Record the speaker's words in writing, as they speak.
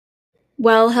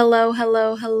Well,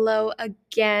 hello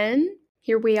again.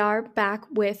 Here we are back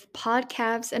with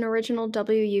Podcavs, an original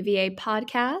WUVA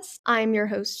podcast. I'm your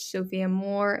host, Sophia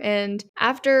Moore, and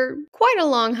after quite a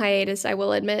long hiatus, I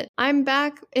will admit, I'm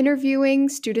back interviewing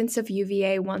students of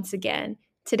UVA once again.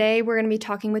 Today, we're going to be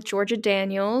talking with Georgia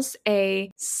Daniels,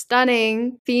 a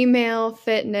stunning female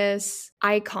fitness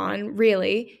icon,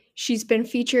 really. She's been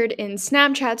featured in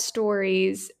Snapchat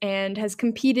stories and has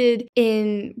competed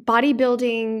in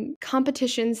bodybuilding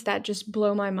competitions that just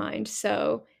blow my mind.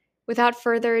 So, without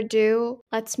further ado,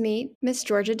 let's meet Miss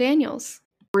Georgia Daniels.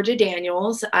 Georgia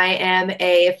Daniels. I am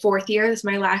a fourth year. This is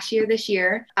my last year this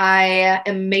year. I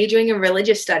am majoring in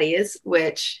religious studies,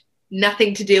 which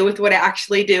nothing to do with what I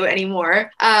actually do anymore.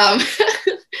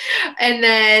 And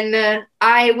then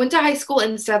I went to high school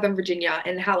in Southern Virginia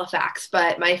in Halifax,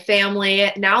 but my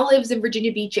family now lives in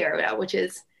Virginia Beach area, which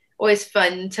is always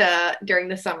fun to, during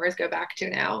the summers, go back to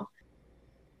now.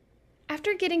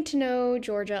 After getting to know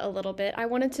Georgia a little bit, I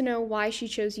wanted to know why she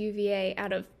chose UVA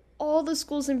out of all the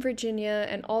schools in Virginia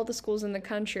and all the schools in the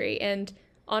country. And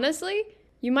honestly,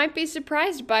 you might be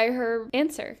surprised by her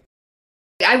answer.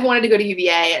 I've wanted to go to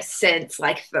UVA since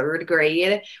like third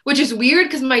grade, which is weird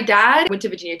because my dad went to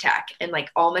Virginia Tech and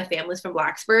like all my family's from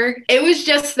Blacksburg. It was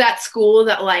just that school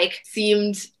that like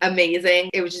seemed amazing.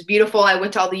 It was just beautiful. I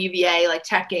went to all the UVA like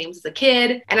tech games as a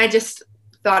kid and I just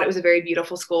thought it was a very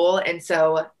beautiful school. And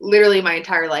so literally my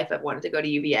entire life I've wanted to go to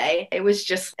UVA. It was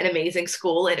just an amazing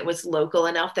school and it was local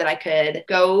enough that I could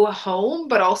go home,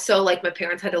 but also like my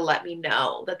parents had to let me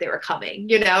know that they were coming.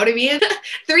 You know what I mean?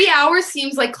 3 hours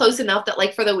seems like close enough that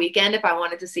like for the weekend, if I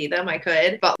wanted to see them, I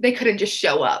could, but they couldn't just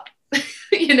show up,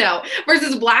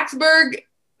 versus Blacksburg,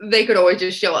 they could always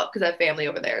just show up because I have family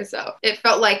over there. So it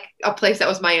felt like a place that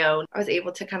was my own. I was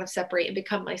able to kind of separate and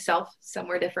become myself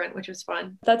somewhere different, which was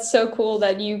fun. That's so cool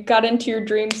that you got into your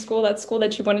dream school, that school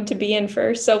that you wanted to be in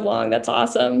for so long. That's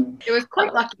awesome. It was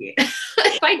quite lucky.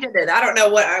 If I did it, I don't know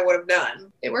what I would have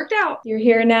done. It worked out. You're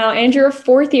here now and you're a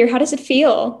fourth year. How does it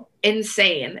feel?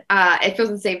 Insane. It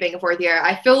feels insane being a fourth year.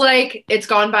 I feel like it's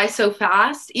gone by so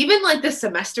fast. Even like this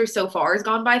semester so far has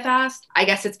gone by fast. I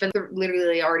guess it's been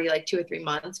literally already like 2 or 3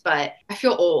 months, but I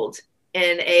feel old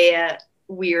in a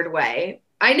weird way.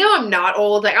 I know I'm not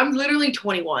old. Like I'm literally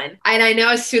 21. And I know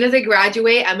as soon as I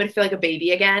graduate, I'm going to feel like a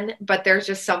baby again. But there's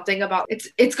just something about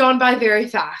it's gone by very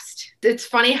fast. It's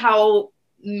funny how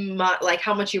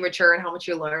much you mature and how much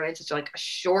you learn in such like a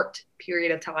short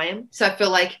period of time. So I feel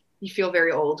like you feel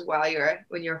very old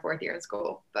when you're a fourth year in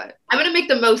school, but I'm going to make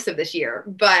the most of this year,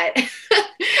 but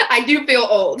I do feel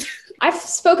old. I've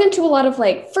spoken to a lot of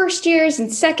like first years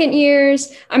and second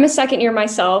years. I'm a second year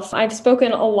myself. I've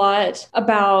spoken a lot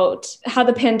about how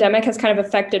the pandemic has kind of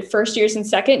affected first years and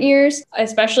second years,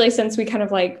 especially since we kind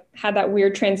of like had that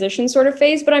weird transition sort of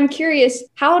phase. But I'm curious,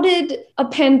 how did a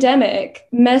pandemic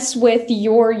mess with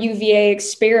your UVA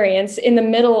experience in the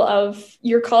middle of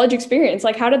your college experience?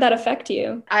 Like, how did that affect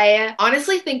you? I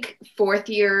honestly think fourth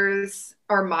years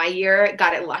or my year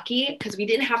got it lucky because we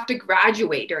didn't have to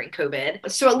graduate during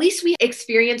COVID. So at least we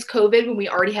experienced COVID when we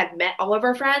already had met all of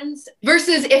our friends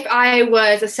versus if I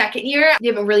was a second year,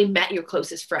 you haven't really met your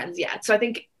closest friends yet. So I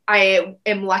think I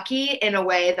am lucky in a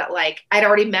way that like I'd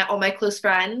already met all my close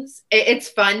friends. It's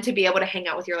fun to be able to hang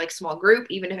out with your like small group,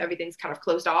 even if everything's kind of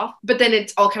closed off, but then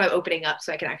it's all kind of opening up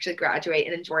so I can actually graduate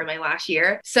and enjoy my last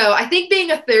year. So I think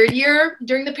being a third year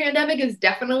during the pandemic is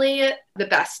definitely the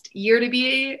best year to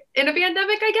be in a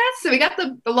pandemic, I guess. So we got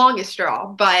the longest straw,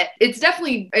 but it's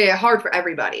definitely hard for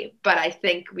everybody. But I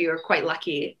think we were quite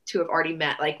lucky to have already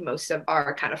met like most of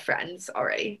our kind of friends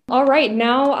already. All right,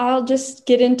 now I'll just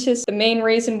get into the main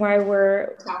reason why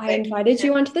I invited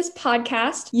you onto this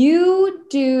podcast. You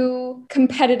do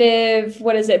competitive,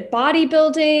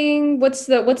 bodybuilding? What's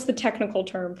the technical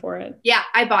term for it? Yeah,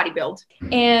 I bodybuild.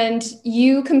 And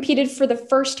you competed for the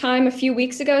first time a few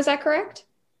weeks ago, is that correct?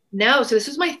 No, so this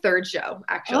was my third show,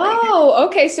 actually. Oh,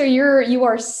 okay. So you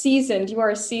are seasoned. You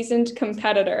are a seasoned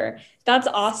competitor. That's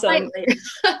awesome.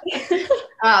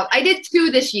 I did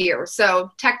 2 this year. So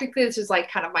technically this is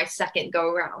like kind of my second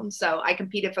go around. So I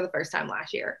competed for the first time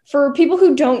last year. For people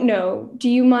who don't know, do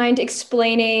you mind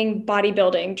explaining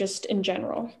bodybuilding just in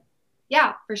general?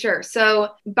 Yeah, for sure. So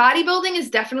bodybuilding is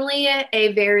definitely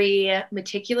a very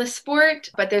meticulous sport,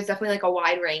 but there's definitely like a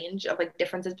wide range of like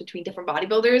differences between different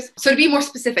bodybuilders. So to be more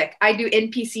specific, I do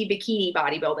NPC bikini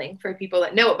bodybuilding for people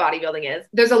that know what bodybuilding is.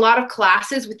 There's a lot of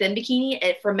classes within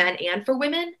bikini for men and for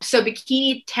women. So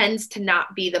bikini tends to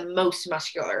not be the most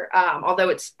muscular, although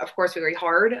it's of course very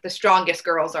hard. The strongest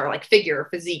girls are like figure,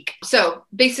 physique. So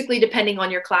basically depending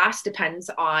on your class depends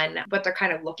on what they're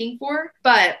kind of looking for.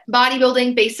 But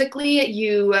bodybuilding basically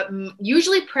you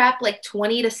usually prep like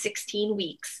 20 to 16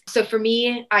 weeks. So for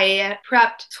me, I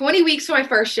prepped 20 weeks for my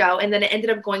first show, and then it ended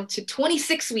up going to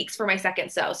 26 weeks for my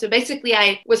second show. So basically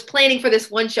I was planning for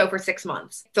this one show for 6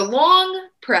 months. It's a long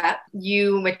prep.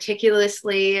 You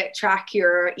meticulously track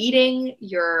your eating,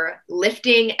 your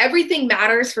lifting, everything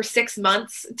matters for 6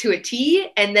 months to a T.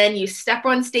 And then you step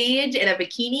on stage in a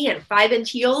bikini and 5-inch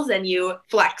heels and you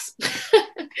flex.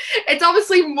 It's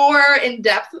obviously more in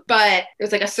depth, but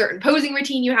there's like a certain posing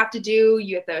routine you have to do.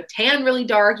 You have to tan really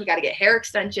dark. You got to get hair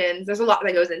extensions. There's a lot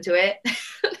that goes into it.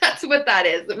 That's what that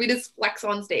is. We just flex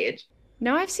on stage.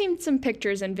 Now, I've seen some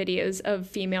pictures and videos of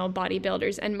female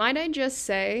bodybuilders, and might I just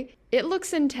say, it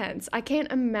looks intense. I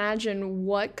can't imagine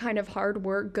what kind of hard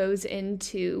work goes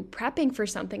into prepping for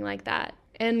something like that.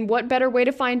 And what better way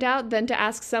to find out than to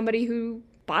ask somebody who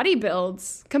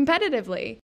bodybuilds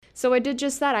competitively? So I did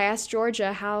just that. I asked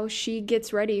Georgia how she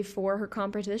gets ready for her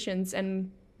competitions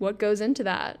and what goes into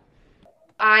that.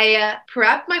 I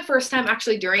prepped my first time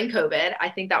actually during COVID. I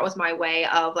think that was my way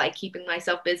of like keeping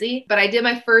myself busy. But I did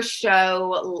my first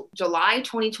show July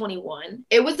 2021.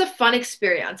 It was a fun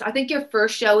experience. I think your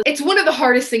first show, it's one of the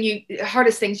hardest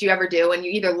things you ever do, and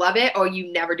you either love it or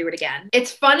you never do it again.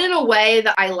 It's fun in a way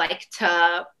that I like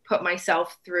to put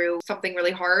myself through something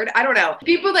really hard. I don't know.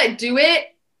 People that do it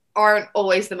aren't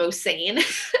always the most sane.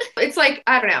 It's like,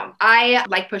 I don't know. I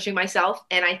like pushing myself,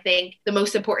 and I think the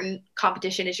most important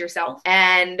competition is yourself.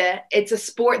 And it's a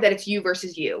sport that it's you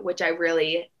versus you, which I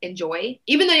really enjoy.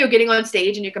 Even though you're getting on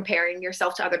stage and you're comparing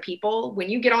yourself to other people, when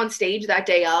you get on stage that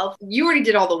day of, you already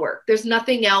did all the work. There's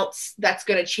nothing else that's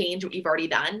going to change what you've already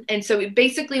done. And so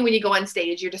basically when you go on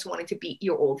stage, you're just wanting to beat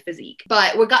your old physique.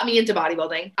 But what got me into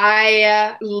bodybuilding,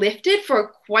 I lifted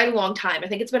for quite a long time. I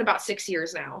think it's been about 6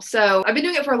 years now. So I've been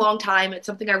doing it for a long time. It's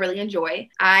something I really enjoy.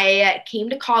 I came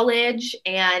to college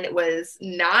and was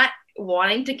not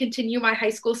wanting to continue my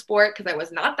high school sport because I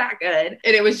was not that good.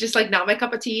 And it was just like not my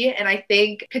cup of tea. And I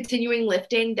think continuing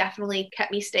lifting definitely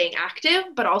kept me staying active,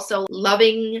 but also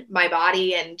loving my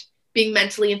body and being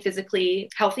mentally and physically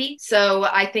healthy. So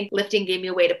I think lifting gave me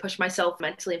a way to push myself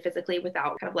mentally and physically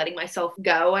without kind of letting myself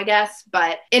go, I guess.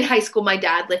 But in high school, my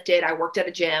dad lifted. I worked at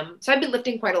a gym. So I've been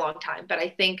lifting quite a long time, but I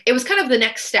think it was kind of the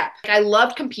next step. I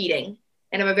loved competing,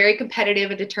 and I'm a very competitive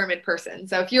and determined person.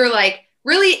 So if you're like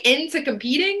really into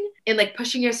competing and like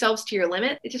pushing yourselves to your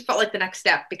limit, it just felt like the next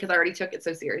step because I already took it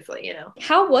so seriously, you know?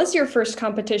 How was your first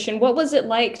competition? What was it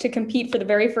like to compete for the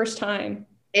very first time?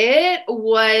 It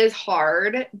was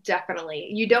hard, definitely.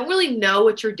 You don't really know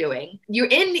what you're doing. You're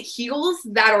in heels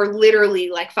that are literally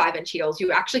like 5-inch heels.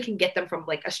 You actually can get them from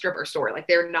like a stripper store. Like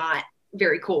they're not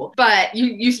very cool, but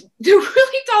you do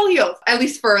really tall heels, at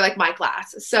least for like my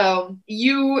class. So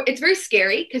it's very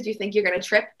scary because you think you're going to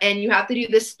trip, and you have to do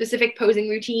this specific posing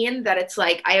routine that it's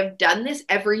like, I have done this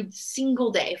every single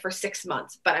day for 6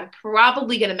 months, but I'm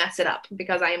probably going to mess it up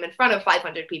because I am in front of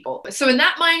 500 people. So in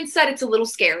that mindset, it's a little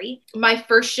scary. My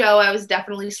first show, I was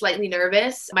definitely slightly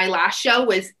nervous. My last show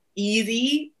was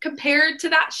easy compared to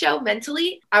that show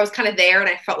mentally. I was kind of there and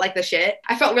I felt like the shit.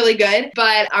 I felt really good,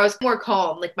 but I was more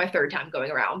calm like my third time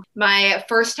going around. My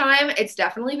first time, it's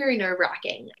definitely very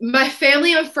nerve-wracking. My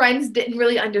family and friends didn't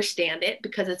really understand it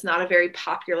because it's not a very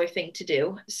popular thing to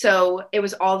do. So it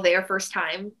was all their first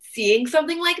time seeing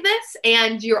something like this,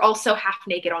 and you're also half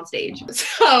naked on stage.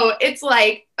 So it's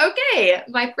like, okay,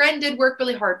 my friend did work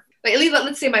really hard. Like, at least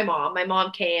let's say my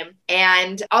mom came,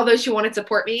 and although she wanted to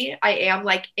support me, I am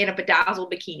like in a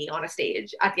bedazzled bikini on a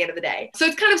stage at the end of the day. So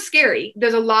it's kind of scary.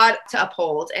 There's a lot to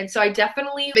uphold. And so I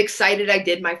definitely am excited I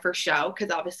did my first show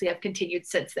because obviously I've continued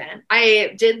since then.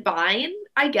 I did Vine,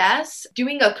 I guess.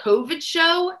 Doing a COVID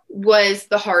show was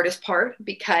the hardest part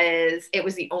because it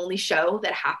was the only show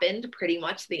that happened pretty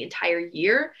much the entire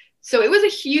year. So it was a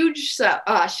huge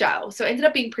show. So it ended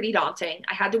up being pretty daunting.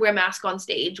 I had to wear a mask on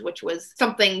stage, which was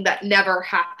something that never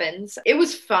happens. It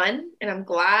was fun, and I'm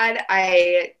glad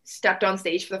I stepped on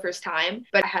stage for the first time,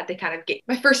 but I had to kind of get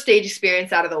my first stage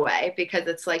experience out of the way because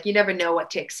it's like you never know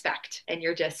what to expect and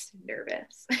you're just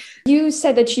nervous. You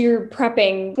said that you're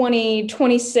prepping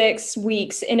 26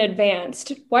 weeks in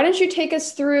advance. Why don't you take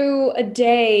us through a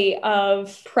day of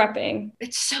prepping?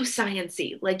 It's so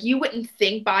sciencey. Like, you wouldn't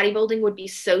think bodybuilding would be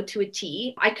so to a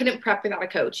T. I couldn't prep without a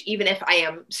coach, even if I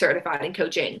am certified in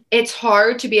coaching. It's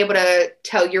hard to be able to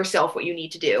tell yourself what you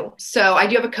need to do. So I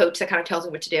do have a coach that kind of tells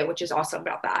me what to do, which is awesome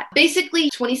about that. Basically,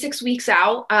 26 weeks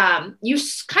out, you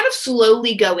kind of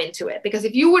slowly go into it, because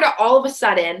if you were to all of a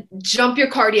sudden jump your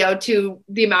cardio to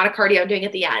the amount of cardio I'm doing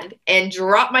at the end and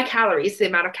drop my calories, the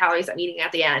amount of calories I'm eating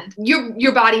at the end,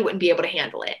 your body wouldn't be able to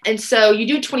handle it. And so you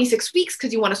do 26 weeks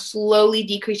because you want to slowly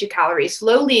decrease your calories,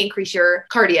 slowly increase your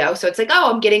cardio. So it's like,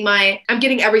 oh, I'm getting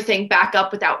getting everything back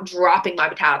up without dropping my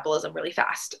metabolism really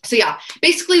fast. So yeah,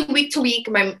 basically week to week,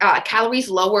 my calories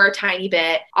lower a tiny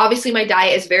bit. Obviously my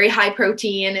diet is very high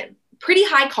protein, pretty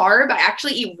high carb. I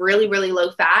actually eat really, really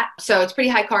low fat. So it's pretty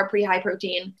high carb, pretty high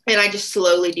protein. And I just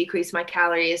slowly decrease my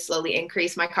calories, slowly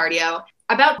increase my cardio.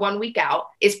 About 1 week out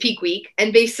is peak week.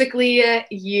 And basically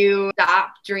you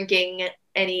stop drinking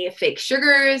any fake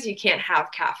sugars, you can't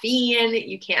have caffeine,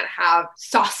 you can't have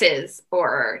sauces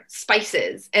or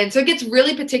spices. And so it gets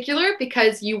really particular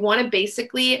because you want to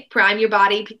basically prime your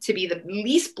body to be the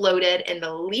least bloated and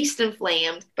the least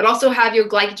inflamed, but also have your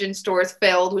glycogen stores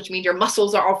filled, which means your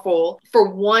muscles are all full for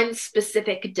one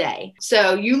specific day.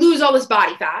 So you lose all this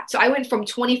body fat. So I went from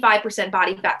 25%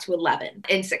 body fat to 11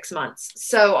 in 6 months.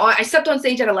 So I stepped on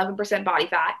stage at 11% body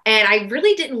fat, and I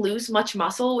really didn't lose much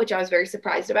muscle, which I was very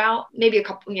surprised about. Maybe a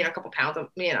couple pounds of,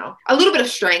 a little bit of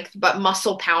strength, but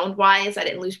muscle pound wise, I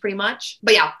didn't lose pretty much.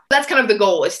 But yeah, that's kind of the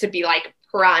goal, is to be like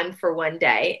primed for one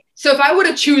day. So if I were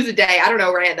to choose a day, I don't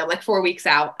know, random, like 4 weeks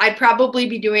out, I'd probably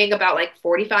be doing about like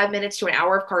 45 minutes to an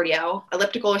hour of cardio.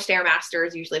 Elliptical or Stairmaster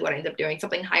is usually what I end up doing,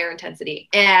 something higher intensity.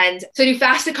 And so I do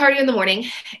fasted cardio in the morning,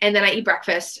 and then I eat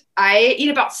breakfast. I eat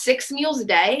about 6 meals a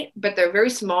day, but they're very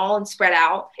small and spread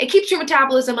out. It keeps your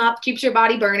metabolism up, keeps your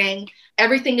body burning.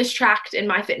 Everything is tracked in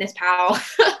MyFitnessPal.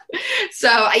 So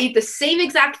I eat the same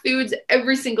exact foods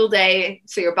every single day.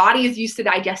 So your body is used to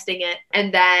digesting it.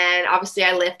 And then obviously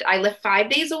I lift 5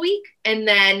 days a week. And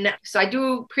then, so I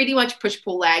do pretty much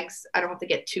push-pull legs. I don't have to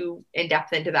get too in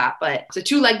depth into that, but so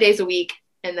 2 leg days a week.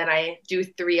 And then I do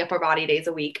 3 upper body days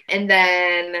a week. And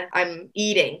then I'm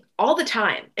eating all the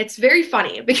time. It's very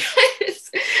funny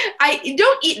because I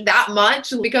don't eat that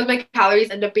much because my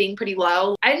calories end up being pretty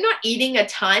low. I'm not eating a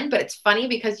ton, but it's funny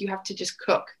because you have to just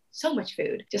cook so much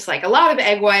food, just like a lot of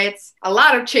egg whites, a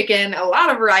lot of chicken, a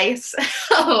lot of rice.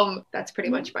 That's pretty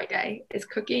much my day, is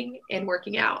cooking and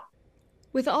working out.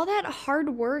 With all that hard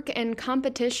work and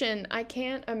competition, I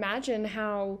can't imagine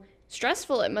how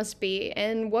stressful it must be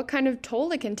and what kind of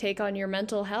toll it can take on your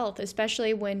mental health,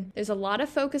 especially when there's a lot of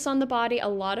focus on the body, a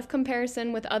lot of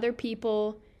comparison with other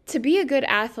people. To be a good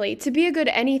athlete, to be a good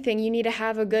anything, you need to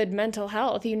have a good mental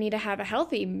health. You need to have a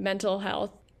healthy mental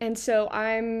health. And so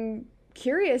I'm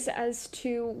curious as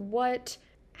to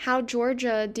how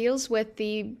Georgia deals with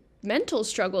the mental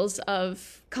struggles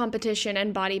of competition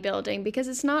and bodybuilding, because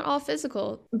it's not all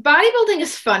physical. Bodybuilding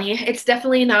is funny. It's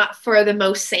definitely not for the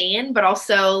most sane, but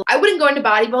also I wouldn't go into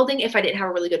bodybuilding if I didn't have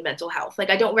a really good mental health.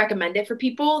 Like, I don't recommend it for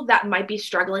people that might be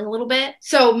struggling a little bit.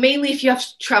 So mainly if you have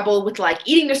trouble with like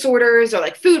eating disorders or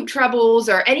like food troubles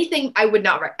or anything, I would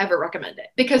not ever recommend it,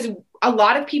 because a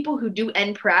lot of people who do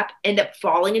end prep end up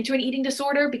falling into an eating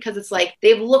disorder because it's like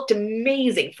they've looked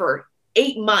amazing for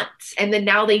 8 months and then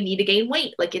now they need to gain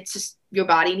weight. Like, it's just, your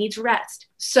body needs rest.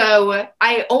 So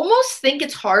I almost think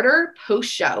it's harder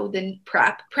post-show than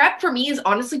prep. Prep for me is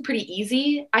honestly pretty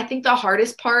easy. I think the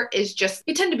hardest part is just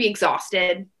you tend to be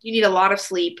exhausted. You need a lot of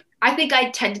sleep. I think I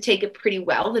tend to take it pretty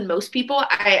well than most people.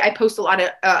 I post a lot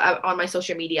of on my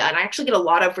social media, and I actually get a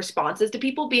lot of responses to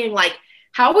people being like,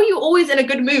 how are you always in a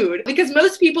good mood? Because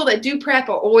most people that do prep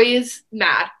are always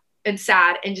mad and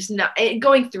sad and just not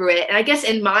going through it. And I guess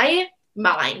in my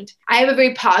mind, I have a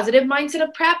very positive mindset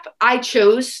of prep. I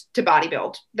chose to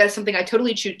bodybuild. That's something I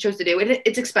totally chose to do.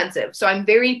 It's expensive. So I'm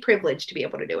very privileged to be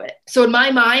able to do it. So in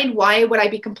my mind, why would I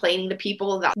be complaining to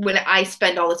people that when I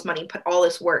spend all this money, put all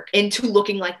this work into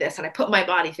looking like this, and I put my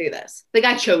body through this? Like,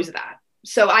 I chose that.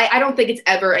 So I don't think it's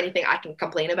ever anything I can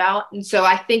complain about. And so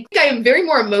I think I am very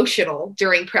more emotional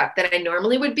during prep than I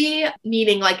normally would be,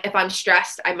 meaning like if I'm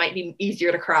stressed, I might be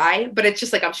easier to cry, but it's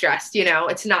just like I'm stressed,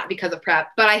 it's not because of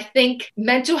prep. But I think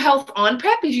mental health on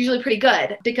prep is usually pretty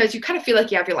good because you kind of feel like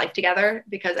you have your life together,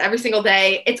 because every single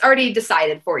day it's already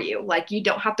decided for you. Like, you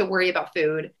don't have to worry about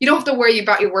food. You don't have to worry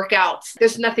about your workouts.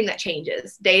 There's nothing that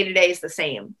changes. Day to day is the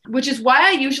same, which is why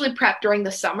I usually prep during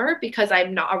the summer, because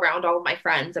I'm not around all of my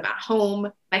friends. I'm at home.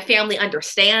 My family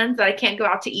understands that I can't go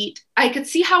out to eat. I could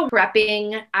see how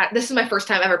this is my first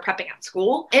time ever prepping at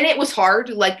school. And it was hard,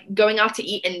 like going out to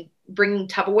eat and bringing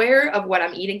Tupperware of what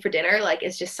I'm eating for dinner. Like,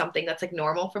 it's just something that's like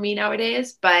normal for me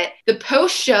nowadays. But the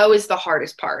post show is the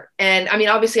hardest part. And I mean,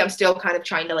 obviously I'm still kind of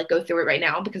trying to like go through it right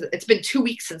now because it's been 2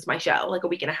 weeks since my show, like a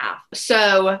week and a half.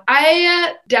 So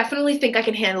I definitely think I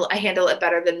handle it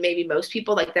better than maybe most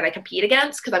people like that I compete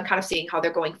against, because I'm kind of seeing how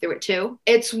they're going through it too.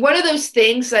 It's one of those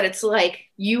things that it's like,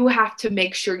 you have to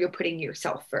make sure you're putting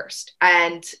yourself first,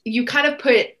 and you kind of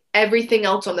put everything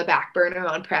else on the back burner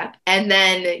on prep. And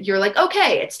then you're like,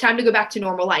 okay, it's time to go back to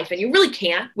normal life. And you really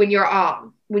can't when you're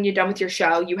done with your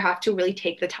show. You have to really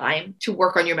take the time to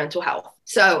work on your mental health.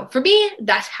 So for me,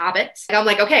 that's habits. And I'm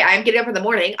like, okay, I'm getting up in the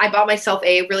morning. I bought myself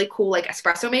a really cool like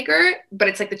espresso maker, but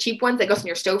it's like the cheap ones that goes in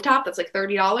your stovetop. That's like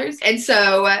 $30. And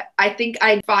so I think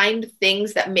I find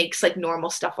things that makes like normal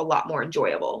stuff a lot more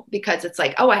enjoyable because it's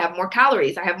like, oh, I have more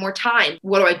calories. I have more time.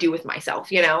 What do I do with myself?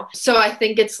 You know? So I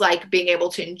think it's like being able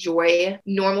to enjoy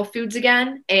normal foods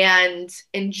again and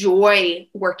enjoy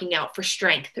working out for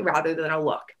strength rather than a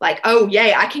look. Like, oh,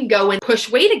 yay, I can go and push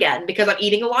weight again because I'm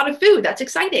eating a lot of food. That's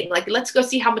exciting. Like, let's go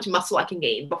see how much muscle I can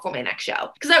gain before my next show.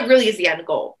 Because that really is the end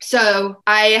goal. So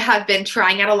I have been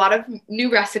trying out a lot of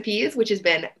new recipes, which has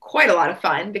been quite a lot of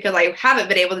fun because I haven't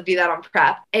been able to do that on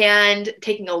prep, and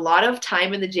taking a lot of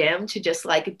time in the gym to just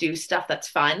like do stuff that's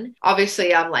fun.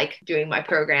 Obviously, I'm like doing my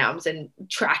programs and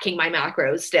tracking my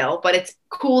macros still, but it's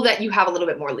cool that you have a little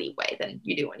bit more leeway than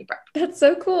you do when you prep. That's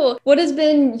so cool. What has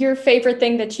been your favorite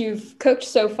thing that you've cooked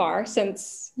so far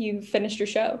since you finished your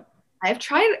show? I've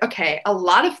tried, a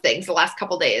lot of things the last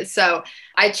couple days. So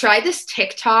I tried this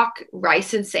TikTok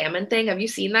rice and salmon thing. Have you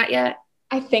seen that yet?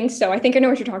 I think so. I think I know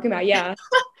what you're talking about. Yeah.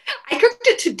 I cooked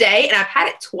it today and I've had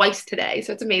it twice today.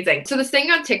 So it's amazing. So this thing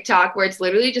on TikTok where it's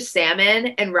literally just salmon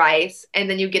and rice, and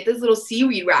then you get these little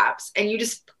seaweed wraps and you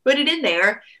just put it in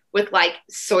there with like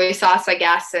soy sauce, I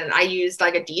guess. And I used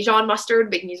like a Dijon mustard,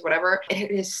 but you can use whatever. It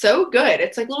is so good.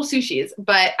 It's like little sushis,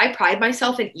 but I pride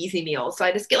myself in easy meals. So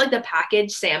I just get like the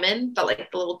packaged salmon, but like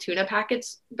the little tuna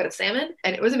packets, but it's salmon.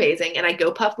 And it was amazing. And I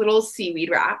go puff little seaweed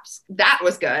wraps. That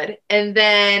was good. And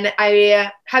then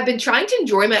I have been trying to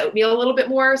enjoy my oatmeal a little bit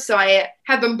more. So I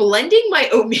have been blending my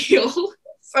oatmeal.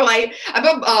 So I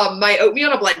put my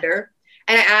oatmeal in a blender,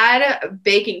 and I add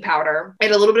baking powder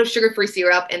and a little bit of sugar-free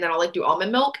syrup, and then I'll like do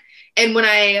almond milk. And when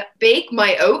I bake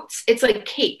my oats, it's like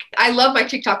cake. I love my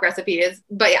TikTok recipes,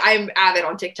 but I'm avid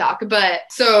on TikTok. But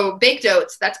so baked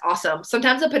oats, that's awesome.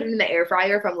 Sometimes I put it in the air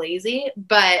fryer if I'm lazy,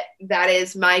 but that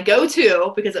is my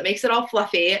go-to because it makes it all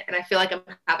fluffy and I feel like I'm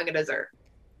having a dessert.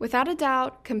 Without a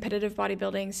doubt, competitive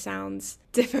bodybuilding sounds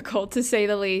difficult to say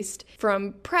the least,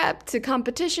 from prep to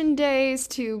competition days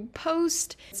to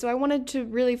post. So I wanted to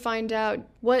really find out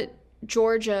what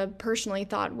Georgia personally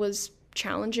thought was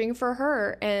challenging for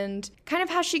her and kind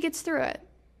of how she gets through it.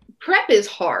 Prep is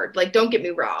hard. Like, don't get me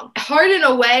wrong. Hard in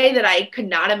a way that I could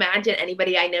not imagine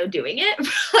anybody I know doing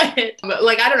it. But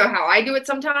like, I don't know how I do it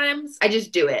sometimes. I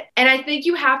just do it. And I think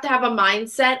you have to have a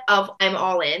mindset of I'm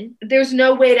all in. There's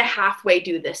no way to halfway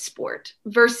do this sport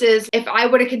versus if I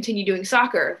were to continue doing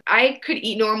soccer, I could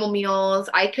eat normal meals.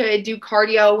 I could do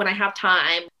cardio when I have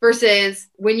time versus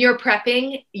when you're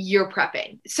prepping, you're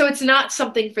prepping. So it's not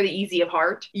something for the easy of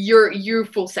heart. You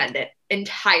full send it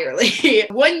entirely.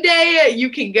 One day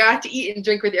you can go out to eat and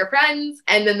drink with your friends,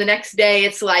 and then the next day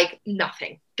it's like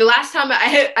nothing. The last time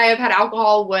I have had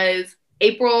alcohol was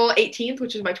April 18th,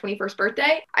 which is my 21st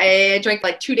birthday. I drank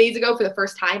like 2 days ago for the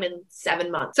first time in 7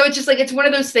 months. So it's just like, it's one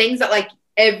of those things that like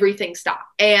everything stopped,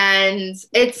 and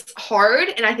it's hard.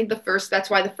 And I think that's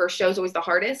why the first show is always the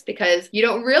hardest, because you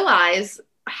don't realize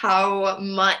how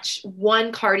much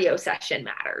one cardio session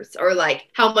matters, or like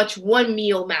how much one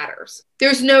meal matters.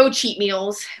 There's no cheat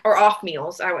meals or off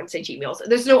meals. I wouldn't say cheat meals.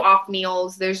 There's no off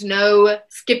meals. There's no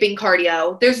skipping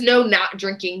cardio. There's no not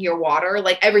drinking your water.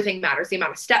 Like, everything matters. The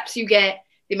amount of steps you get,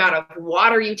 the amount of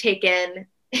water you take in.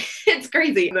 It's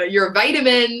crazy. Your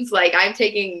vitamins, like I'm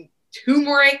taking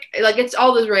turmeric, like it's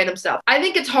all this random stuff. I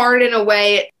think it's hard in a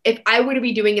way. If I were to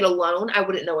be doing it alone, I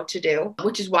wouldn't know what to do,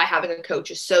 which is why having a coach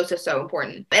is so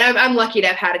important. And I'm lucky to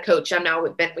have had a coach. I'm now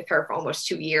been with her for almost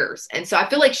 2 years. And so I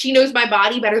feel like she knows my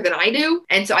body better than I do.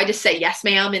 And so I just say, yes,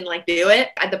 ma'am, and like do it.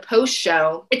 At the post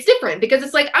show, it's different because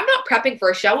it's like, I'm not prepping for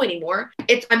a show anymore.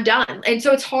 I'm done. And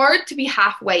so it's hard to be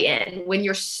halfway in when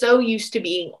you're so used to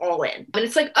being all in. And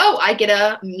it's like, oh, I get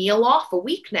a meal off a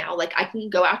week now. Like, I can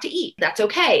go out to eat. That's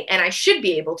okay. And I should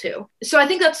be able to. So I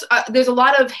think there's a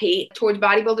lot of hate towards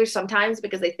bodybuilding sometimes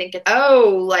because they think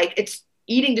it's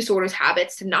eating disorders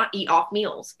habits to not eat off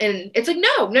meals. And it's like,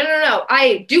 no.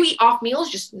 I do eat off meals,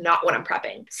 just not when I'm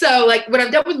prepping. So like when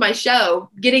I'm done with my show,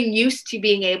 getting used to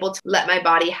being able to let my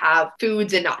body have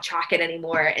foods and not track it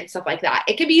anymore and stuff like that.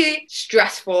 It can be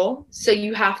stressful. So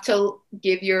you have to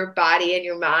give your body and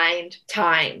your mind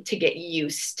time to get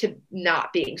used to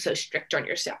not being so strict on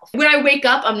yourself. When I wake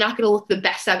up, I'm not going to look the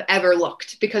best I've ever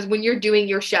looked, because when you're doing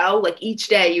your show, like each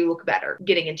day you look better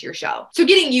getting into your show. So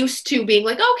getting used to being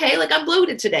like, okay, like I'm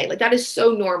bloated today. Like that is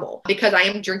so normal because I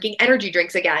am drinking energy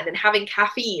drinks again and having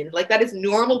caffeine. Like that is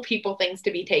normal people things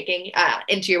to be taking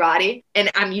into your body. And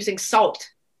I'm using salt.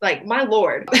 Like, my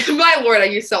Lord, I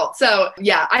use salt. So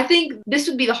yeah, I think this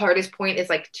would be the hardest point, is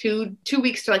like two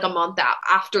weeks to like a month out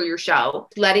after your show,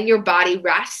 letting your body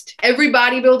rest. Every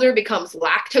bodybuilder becomes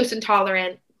lactose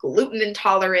intolerant, gluten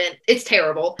intolerant. It's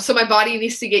terrible. So my body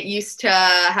needs to get used to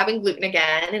having gluten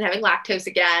again and having lactose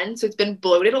again. So it's been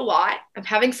bloated a lot. I'm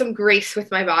having some grace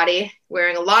with my body,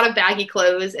 wearing a lot of baggy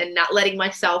clothes and not letting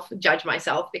myself judge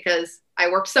myself because I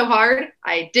worked so hard.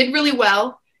 I did really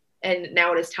well. And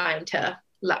now it is time to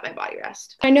let my body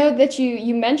rest. I know that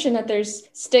you mentioned that there's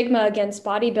stigma against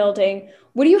bodybuilding.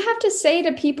 What do you have to say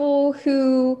to people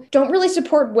who don't really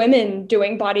support women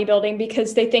doing bodybuilding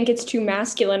because they think it's too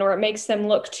masculine or it makes them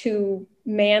look too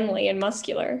manly and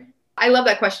muscular? I love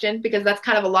that question because that's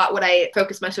kind of a lot what I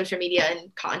focus my social media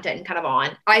and content kind of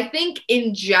on. I think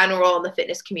in general in the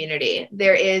fitness community,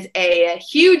 there is a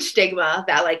huge stigma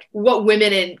that like what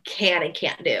women can and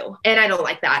can't do. And I don't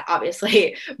like that,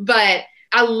 obviously, but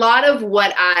a lot of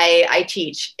what I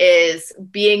teach is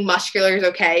being muscular is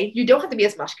okay. You don't have to be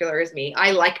as muscular as me.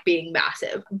 I like being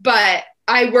massive, but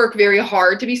I work very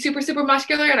hard to be super, super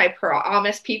muscular. And I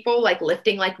promise people like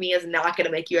lifting like me is not going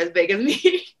to make you as big as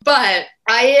me. But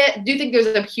I do think there's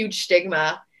a huge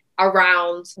stigma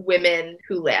around women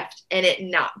who lift and it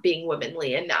not being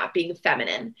womanly and not being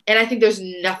feminine. And I think there's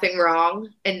nothing wrong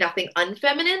and nothing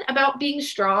unfeminine about being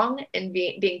strong and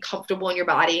being comfortable in your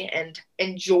body and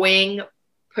enjoying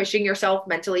pushing yourself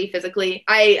mentally, physically.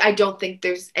 I don't think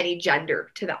there's any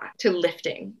gender to that, to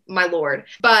lifting, my Lord.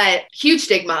 But huge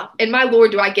stigma. And my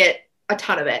Lord, do I get a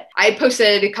ton of it. I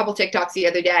posted a couple TikToks the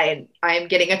other day and I'm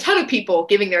getting a ton of people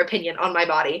giving their opinion on my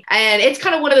body. And it's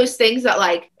kind of one of those things that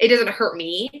like, it doesn't hurt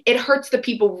me. It hurts the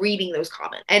people reading those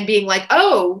comments and being like,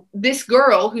 oh, this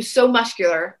girl who's so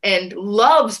muscular and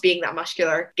loves being that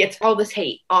muscular gets all this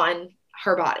hate on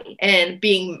her body and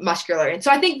being muscular. And so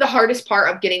I think the hardest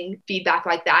part of getting feedback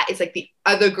like that is like the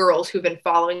other girls who've been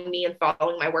following me and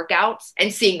following my workouts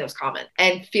and seeing those comments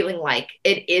and feeling like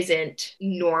it isn't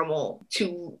normal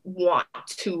to want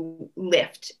to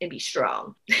lift and be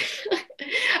strong.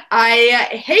 I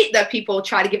hate that people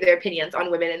try to give their opinions on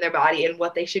women and their body and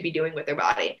what they should be doing with their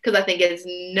body, because I think it is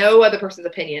no other person's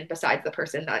opinion besides the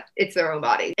person that it's their own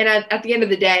body. And at the end of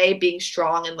the day, being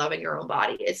strong and loving your own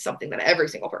body is something that every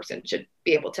single person should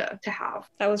be able to have.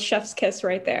 That was chef's kiss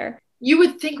right there. You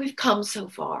would think we've come so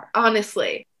far,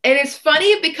 honestly. And it's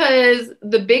funny because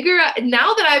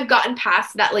now that I've gotten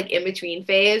past that like in between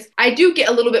phase, I do get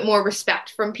a little bit more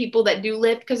respect from people that do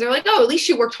lift because they're like, oh, at least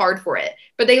you worked hard for it.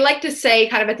 But they like to say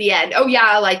kind of at the end, oh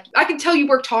yeah, like I can tell you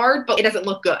worked hard, but it doesn't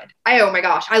look good. Oh my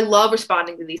gosh, I love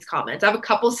responding to these comments. I have a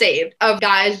couple saved of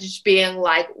guys just being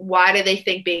like, why do they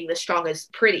think being this strong is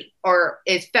pretty or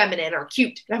is feminine or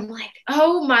cute? And I'm like,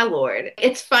 oh my Lord.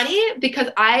 It's funny because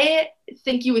I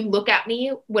think you would look at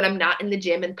me when I'm not in the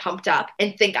gym and pumped up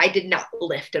and think I did not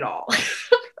lift at all.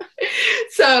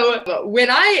 So when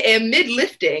I am mid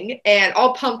lifting and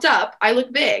all pumped up, I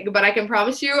look big, but I can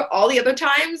promise you all the other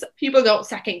times people don't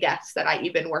second guess that I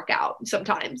even work out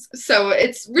sometimes. So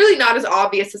it's really not as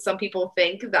obvious as some people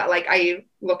think that like I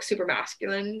look super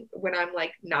masculine when I'm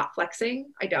like not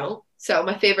flexing. I don't. So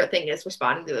my favorite thing is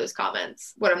responding to those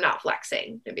comments when I'm not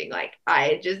flexing and being like,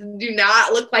 I just do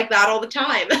not look like that all the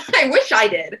time. I wish I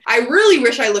did. I really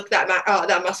wish I looked that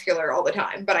muscular all the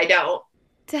time, but I don't.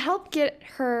 To help get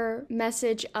her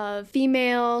message of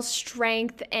female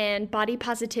strength and body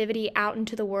positivity out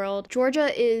into the world,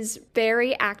 Georgia is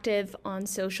very active on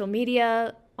social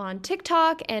media, on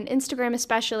TikTok and Instagram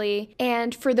especially.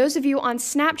 And for those of you on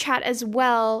Snapchat as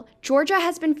well, Georgia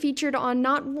has been featured on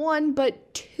not one,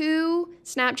 but 2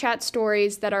 Snapchat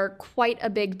stories that are quite a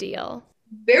big deal.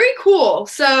 Very cool.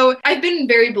 So I've been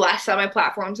very blessed on my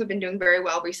platforms. I've been doing very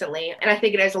well recently. And I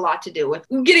think it has a lot to do with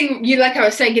like I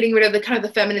was saying, getting rid of the kind of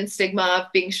the feminine stigma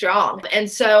of being strong.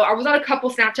 And so I was on a couple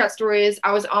Snapchat stories.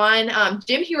 I was on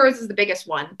Gym Heroes is the biggest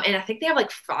one. And I think they have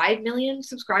like 5 million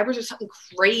subscribers or something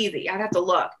crazy. I'd have to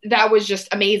look. That was just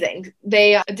amazing.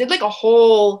 They did like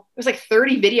it was like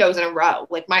 30 videos in a row.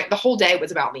 Like the whole day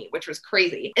was about me, which was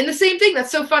crazy. And the same thing,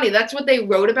 that's so funny. That's what they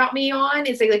wrote about me on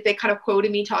is they kind of quoted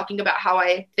me talking about how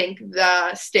I think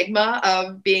the stigma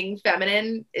of being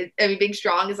feminine, being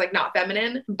strong is like not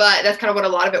feminine, but that's kind of what a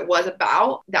lot of it was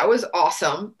about. That was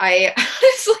awesome. I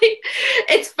honestly,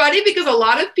 it's funny because a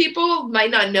lot of people might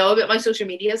not know about my social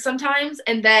media sometimes.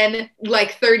 And then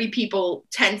like 30 people,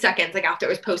 10 seconds like after it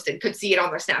was posted could see it on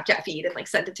their Snapchat feed and like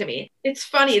sent it to me. It's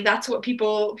funny. That's what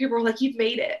people were like, you've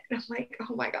made it. And I'm like,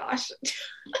 oh my gosh.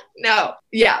 No.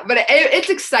 Yeah. But it's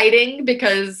exciting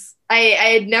because I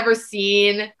had never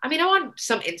seen, I want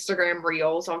some Instagram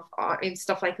reels and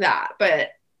stuff like that, but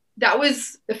that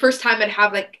was the first time I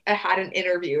had an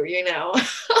interview,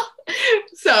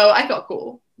 So I felt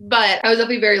cool. But I was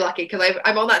definitely very lucky because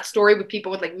I'm on that story with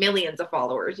people with like millions of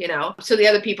followers, you know? So the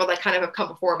other people that kind of have come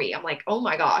before me, I'm like, oh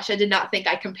my gosh, I did not think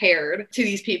I compared to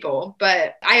these people.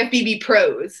 But I have BB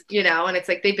pros, you know? And it's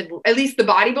like they've been, at least the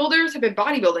bodybuilders have been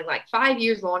bodybuilding like 5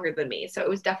 years longer than me. So it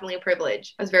was definitely a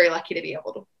privilege. I was very lucky to be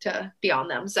able to be on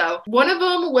them. So one of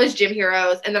them was Gym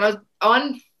Heroes. And then I was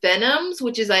on Venoms,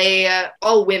 which is a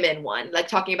all women one, like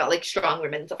talking about like strong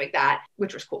women and stuff like that,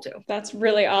 which was cool too. That's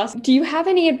really awesome. Do you have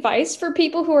any advice for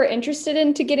people who are interested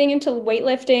into getting into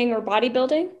weightlifting or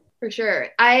bodybuilding? For sure.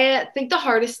 I think the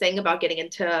hardest thing about getting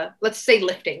into, let's say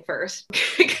lifting first,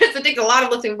 because it takes a lot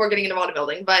of lifting before getting into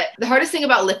bodybuilding, but the hardest thing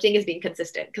about lifting is being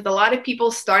consistent because a lot of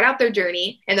people start out their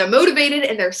journey and they're motivated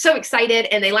and they're so excited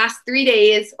and they last 3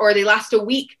 days or they last a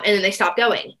week and then they stop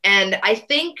going. And I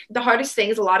think the hardest thing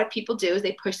is a lot of people do is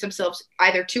they push themselves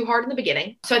either too hard in the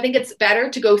beginning. So I think it's better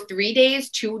to go 3 days,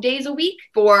 2 days a week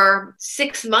for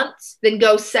 6 months than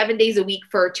go 7 days a week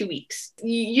for 2 weeks.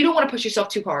 You don't want to push yourself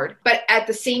too hard, but at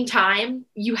the same time,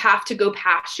 you have to go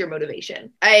past your motivation.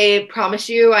 I promise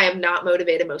you, I am not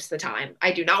motivated most of the time.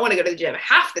 I do not want to go to the gym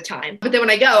half the time, but then when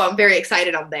I go, I'm very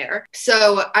excited I'm there.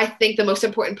 So I think the most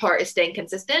important part is staying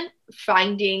consistent,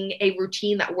 finding a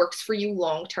routine that works for you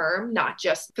long term, not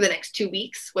just for the next 2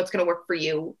 weeks, what's going to work for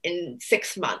you in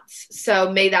 6 months.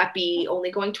 So may that be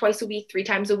only going twice a week, 3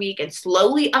 times a week, and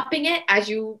slowly upping it as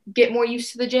you get more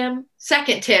used to the gym.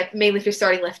 Second tip, mainly if you're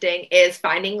starting lifting, is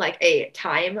finding like a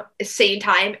same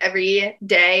time every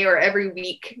day or every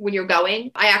week when you're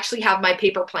going. I actually have my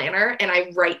paper planner and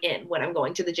I write in when I'm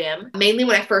going to the gym. Mainly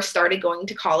when I first started going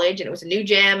to college and it was a new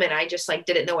gym and I just like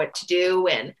didn't know what to do.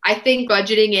 And I think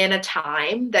budgeting in a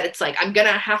time that it's like, I'm going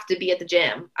to have to be at the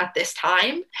gym at this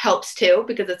time helps too,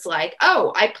 because it's like,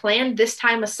 oh, I planned this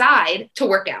time aside to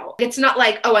work out. It's not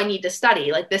like, oh, I need to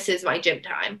study. Like this is my gym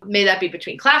time. May that be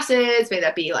between classes, may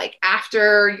that be like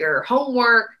after your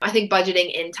homework. I think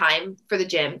budgeting in time for the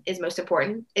gym is most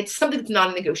important. It's something that's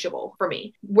non-negotiable for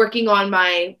me. Working on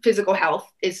my physical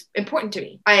health is important to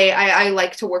me. I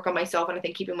like to work on myself, and I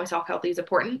think keeping myself healthy is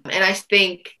important. And I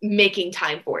think making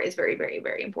time for it is very, very,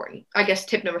 very important. I guess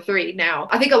tip number 3 now.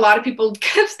 I think a lot of people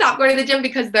kind of stop going to the gym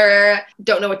because they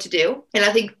don't know what to do. And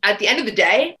I think at the end of the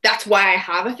day, that's why I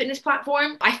have a fitness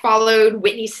platform. I followed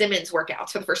Whitney Simmons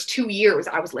workouts for the first 2 years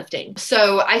I was lifting.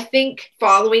 So I think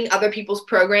following other people's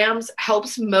programs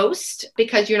helps most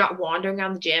because you're not wandering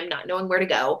around the gym, not knowing where to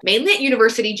go. Mainly at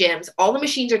university gyms, all the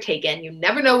machines are taken. You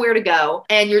never know where to go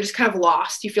and you're just kind of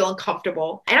lost. You feel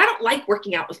uncomfortable. And I don't like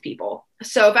working out with people.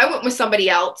 So if I went with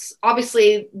somebody else,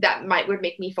 obviously that would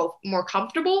make me feel more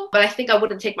comfortable, but I think I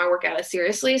wouldn't take my workout as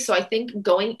seriously. So I think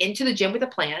going into the gym with a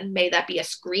plan, may that be a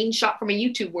screenshot from a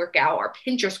YouTube workout or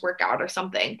Pinterest workout or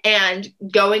something, and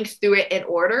going through it in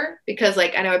order, because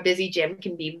like I know a busy gym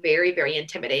can be very, very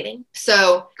intimidating.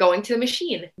 So going to the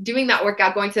machine, doing that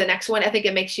workout, going to the next one, I think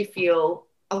it makes you feel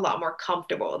a lot more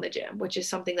comfortable in the gym, which is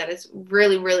something that is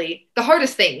really, really the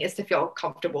hardest thing, is to feel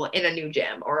comfortable in a new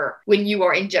gym or when you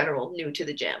are in general new to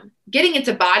the gym. Getting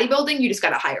into bodybuilding, you just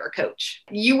got to hire a coach.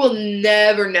 You will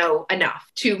never know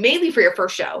enough to, mainly for your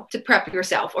first show, to prep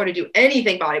yourself or to do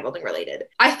anything bodybuilding related.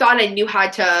 I thought I knew how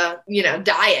to,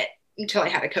 diet until I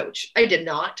had a coach. I did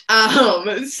not.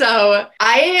 So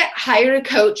I hired a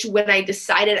coach when I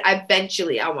decided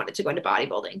eventually I wanted to go into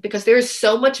bodybuilding, because there's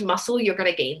so much muscle you're going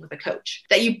to gain with a coach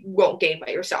that you won't gain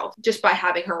by yourself, just by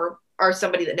having her or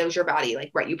somebody that knows your body,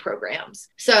 like write you programs.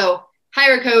 So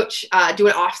hire a coach, do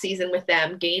an off season with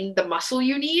them, gain the muscle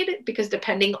you need, because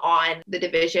depending on the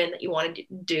division that you want to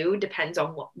do depends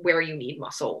on where you need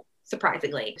muscle.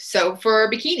 Surprisingly. So for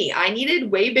bikini, I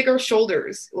needed way bigger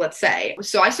shoulders, let's say.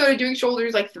 So I started doing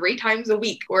shoulders like 3 times a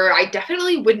week, where I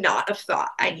definitely would not have thought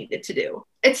I needed to do.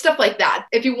 It's stuff like that.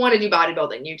 If you want to do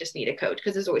bodybuilding, you just need a coach,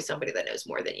 because there's always somebody that knows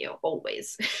more than you,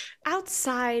 always.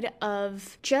 Outside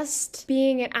of just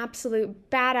being an absolute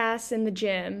badass in the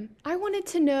gym, I wanted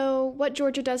to know what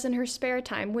Georgia does in her spare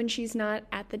time when she's not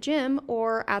at the gym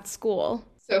or at school.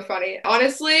 So funny.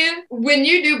 Honestly, when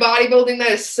you do bodybuilding,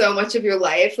 that is so much of your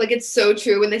life. Like, it's so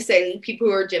true when they say people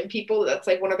who are gym people, that's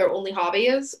like one of their only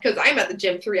hobbies. Because I'm at the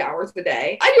gym 3 hours a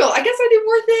day. I guess I do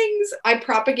more things. I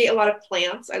propagate a lot of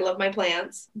plants. I love my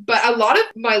plants. But a lot of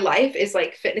my life is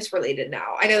like fitness related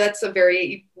now. I know that's a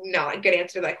very not good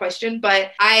answer to that question,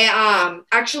 but I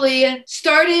actually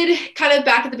started kind of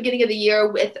back at the beginning of the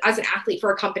year as an athlete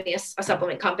for a company, a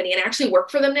supplement company, and I actually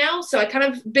work for them now. So I kind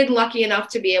of been lucky enough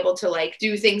to be able to like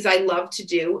do things I love to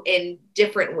do in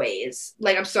different ways.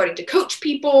 Like I'm starting to coach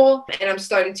people and I'm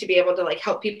starting to be able to like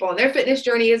help people on their fitness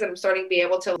journeys. And I'm starting to be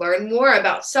able to learn more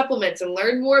about supplements and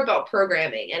learn more about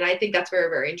programming. And I think that's very,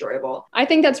 very enjoyable. I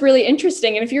think that's really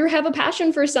interesting. And if you have a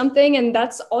passion for something and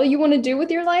that's all you want to do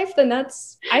with your life, then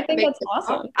I think that's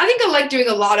awesome. I think I like doing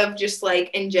a lot of just like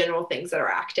in general things that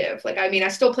are active. Like, I mean, I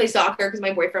still play soccer because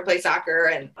my boyfriend plays soccer,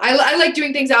 and I like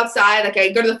doing things outside. Like I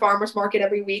go to the farmer's market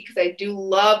every week because I do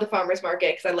love the farmer's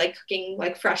market because I like cooking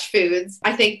like fresh foods.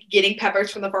 I think getting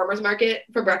peppers from the farmer's market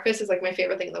for breakfast is like my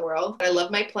favorite thing in the world. I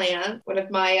love my plant. One of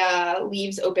my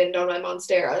leaves opened on my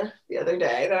monstera the other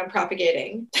day that I'm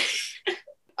propagating.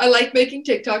 I like making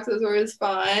TikToks. Those were always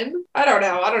fun. I don't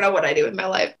know what I do with my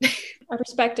life. I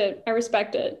respect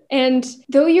it. And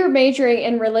though you're majoring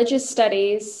in religious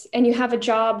studies and you have a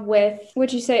job with,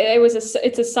 what'd you say?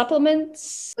 It's a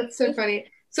supplements? That's so funny.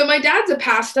 So my dad's a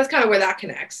pastor. That's kind of where that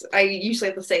connects. I usually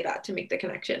have to say that to make the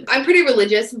connection. I'm pretty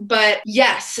religious, but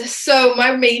yes. So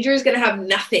my major is going to have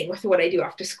nothing with what I do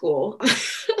after school.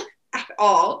 At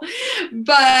all.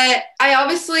 But I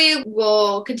obviously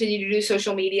will continue to do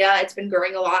social media. It's been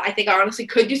growing a lot. I think I honestly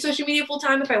could do social media full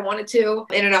time if I wanted to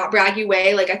in a not braggy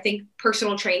way. Like I think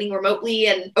personal training remotely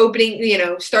and opening,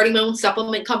 starting my own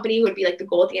supplement company would be like the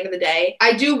goal at the end of the day.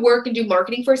 I do work and do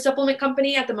marketing for a supplement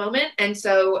company at the moment. And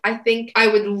so I think I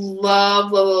would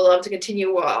love to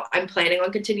continue. Well, I'm planning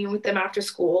on continuing with them after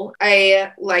school.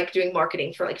 I like doing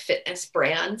marketing for like fitness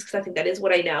brands because I think that is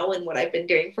what I know and what I've been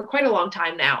doing for quite a long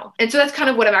time now. And so that's kind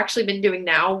of what I've actually been doing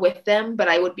now with them, but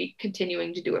I would be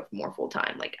continuing to do it more full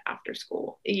time, like after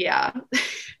school. Yeah.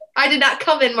 I did not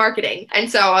come in marketing. And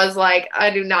so I was like,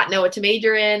 I do not know what to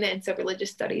major in. And so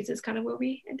religious studies is kind of where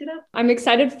we ended up. I'm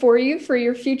excited for you, for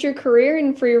your future career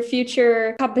and for your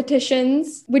future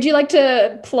competitions. Would you like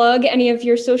to plug any of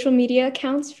your social media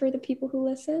accounts for the people who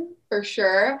listen? For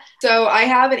sure. So I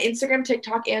have an Instagram,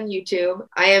 TikTok, and YouTube.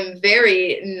 I am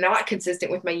very not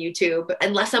consistent with my YouTube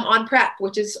unless I'm on prep,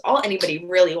 which is all anybody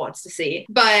really wants to see.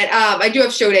 But I do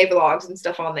have show day vlogs and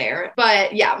stuff on there.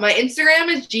 But yeah, my Instagram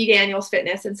is G Daniels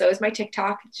Fitness, and so is my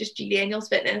TikTok. It's just G Daniels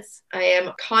Fitness. I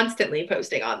am constantly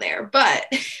posting on there. But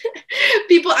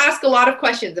people ask a lot of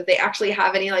questions if they actually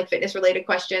have any like fitness related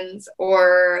questions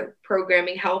or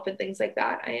programming help and things like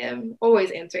that. I am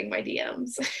always answering my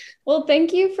DMs. Well,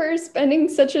 thank you for spending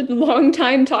such a long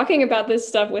time talking about this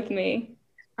stuff with me.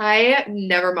 I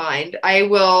never mind. I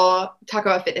will talk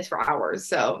about fitness for hours.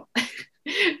 So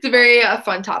it's a very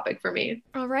fun topic for me.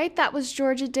 All right. That was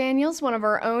Georgia Daniels, one of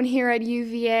our own here at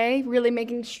UVA, really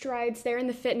making strides there in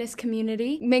the fitness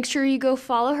community. Make sure you go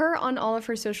follow her on all of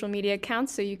her social media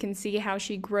accounts so you can see how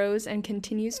she grows and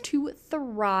continues to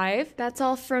thrive. That's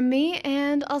all from me,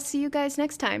 and I'll see you guys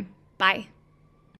next time. Bye.